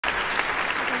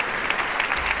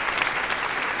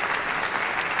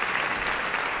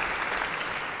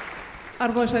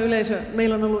Arvoisa yleisö,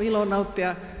 meillä on ollut ilo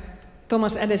nauttia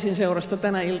Thomas Adésin seurasta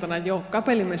tänä iltana jo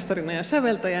kapellimestarina ja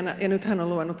säveltäjänä, ja nyt hän on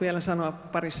luvannut vielä sanoa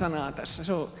pari sanaa tässä.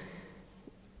 So,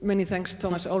 many thanks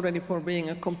Thomas already for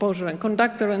being a composer and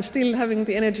conductor and still having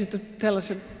the energy to tell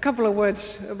us a couple of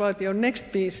words about your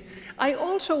next piece. I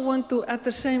also want to, at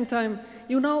the same time,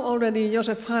 you know already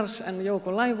József, Hárs and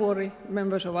Jouko Laivuori,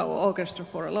 members of our orchestra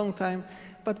for a long time,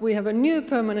 but we have a new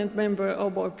permanent member,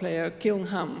 oboe player, Kyeong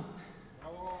Ham.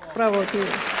 Bravo to you.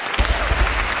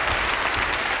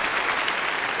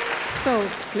 So,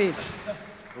 please.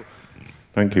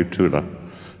 Thank you, Tula.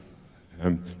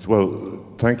 Well,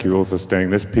 thank you all for staying.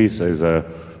 This piece is a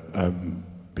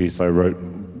piece I wrote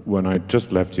when I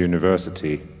just left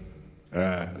university.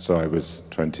 So I was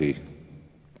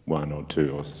 21 or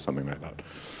 2 or something like that.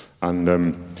 And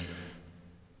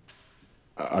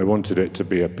I wanted it to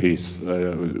be a piece,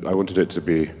 I wanted it to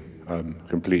be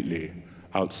completely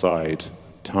outside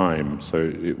time, so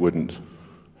it wouldn't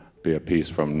be a piece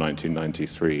from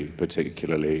 1993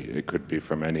 particularly. It could be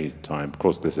from any time. Of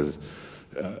course, this is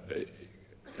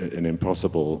an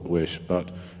impossible wish, but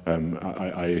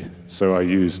so I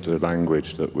used a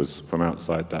language that was from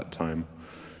outside that time.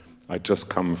 I'd just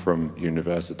come from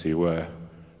university where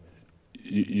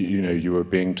you know, you were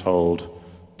being told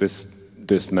this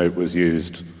note was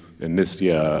used in this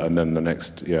year, and then the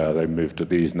next year they moved to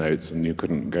these notes, and you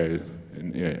couldn't go, you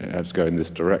know, had to go in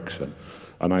this direction.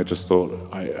 And I just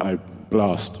thought, I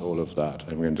blast all of that.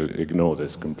 I'm going to ignore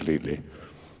this completely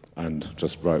and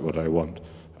just write what I want,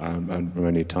 and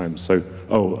many times. So,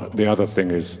 the other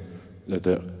thing is that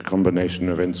the combination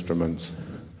of instruments,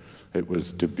 it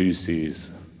was Debussy's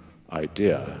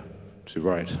idea to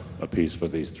write a piece for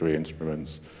these 3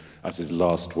 instruments at his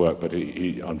last work, but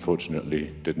he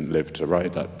unfortunately didn't live to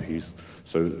write that piece.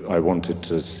 So I wanted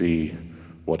to see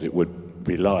what it would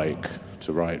be like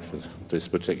to write for this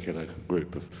particular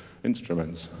group of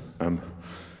instruments.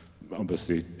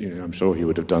 Obviously, you know, I'm sure he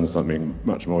would have done something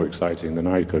much more exciting than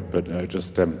I could, but I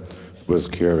just was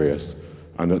curious.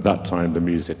 And at that time, the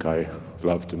music I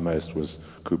loved the most was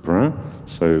Couperin,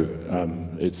 so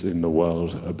it's in the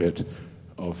world a bit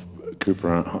of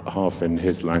Couperin, half in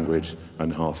his language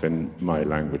and half in my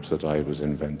language that I was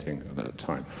inventing at that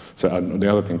time. So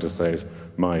the other thing to say is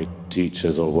my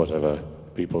teachers or whatever,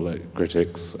 people like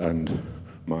critics and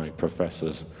my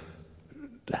professors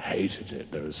hated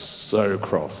it. They were so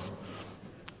cross.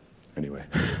 Anyway,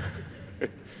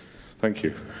 thank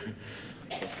you.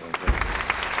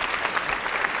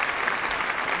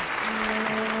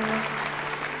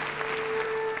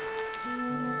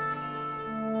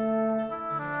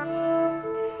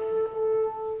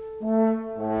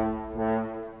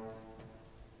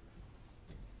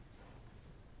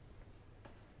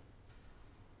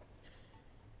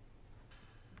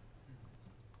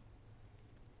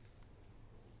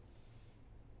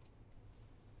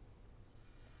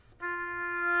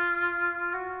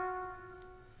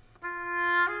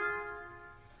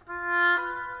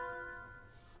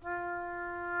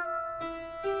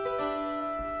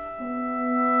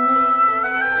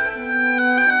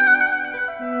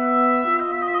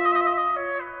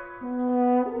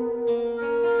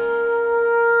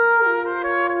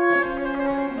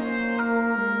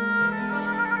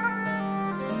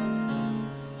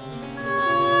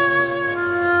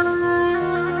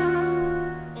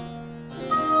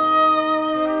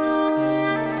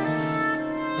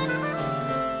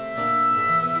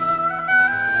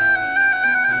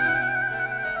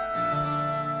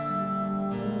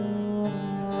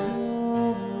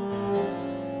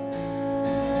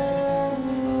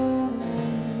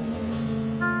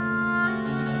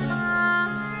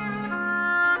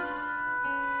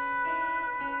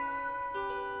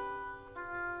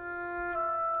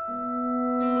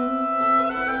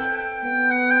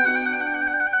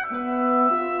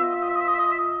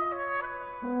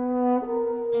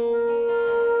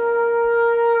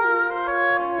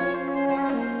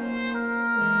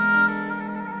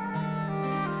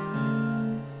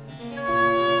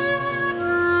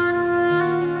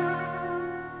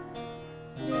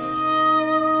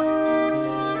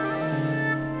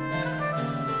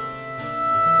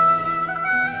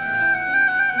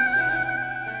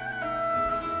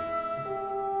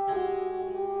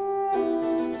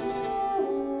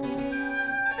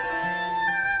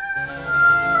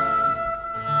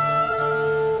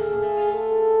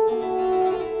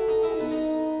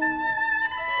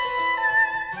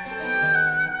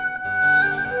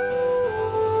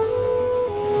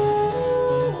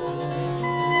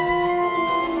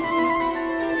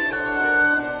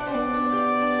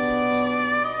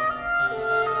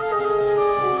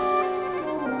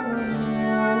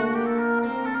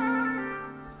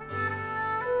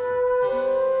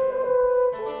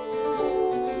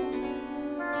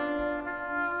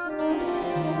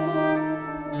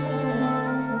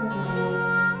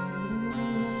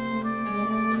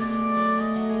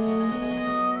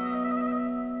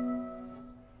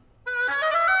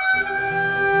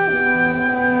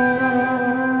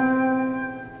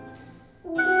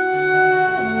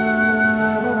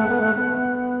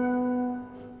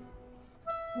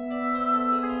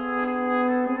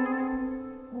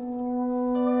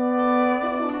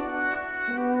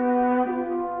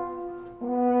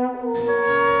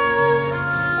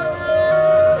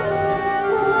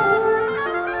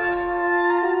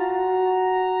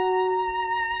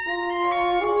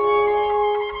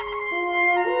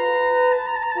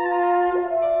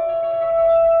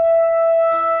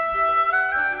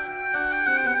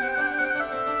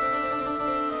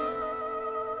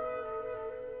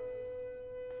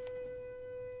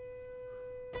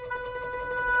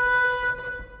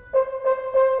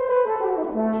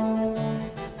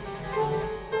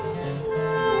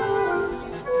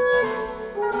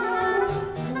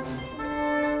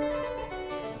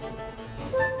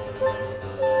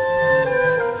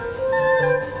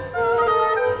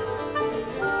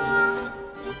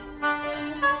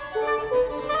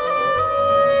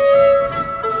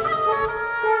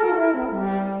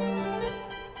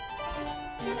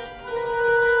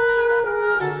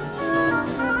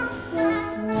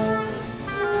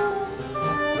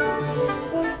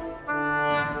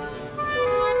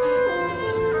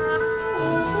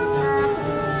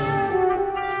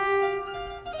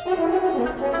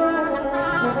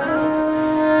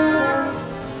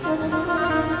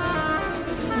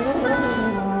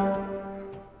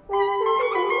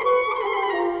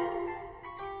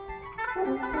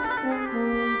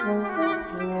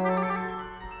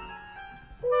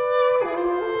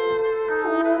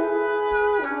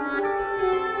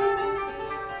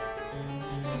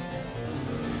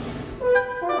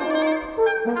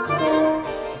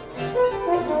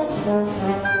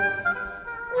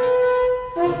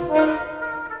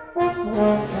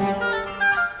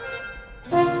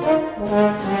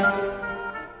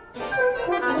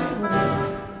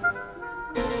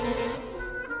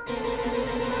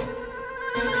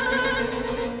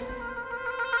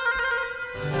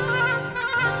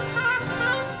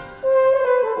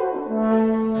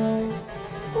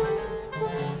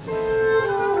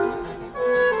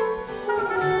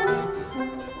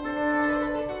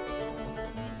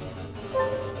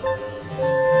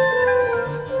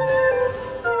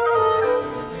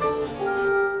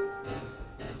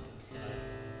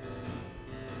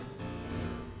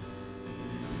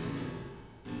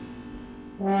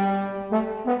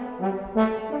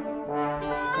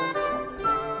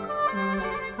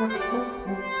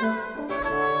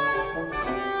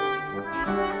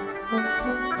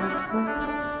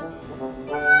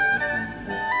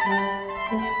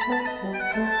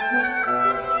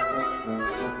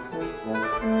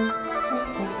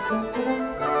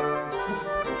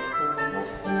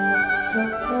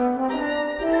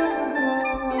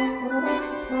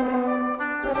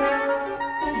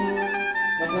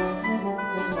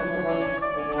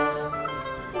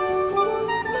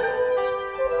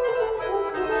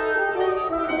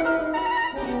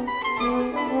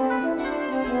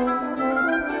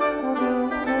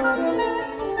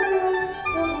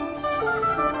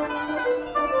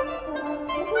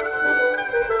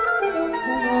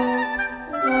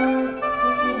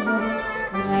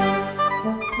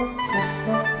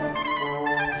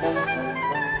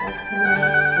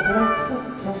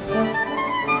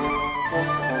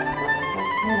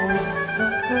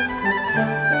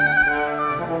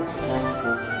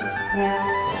 Thank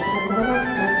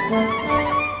you.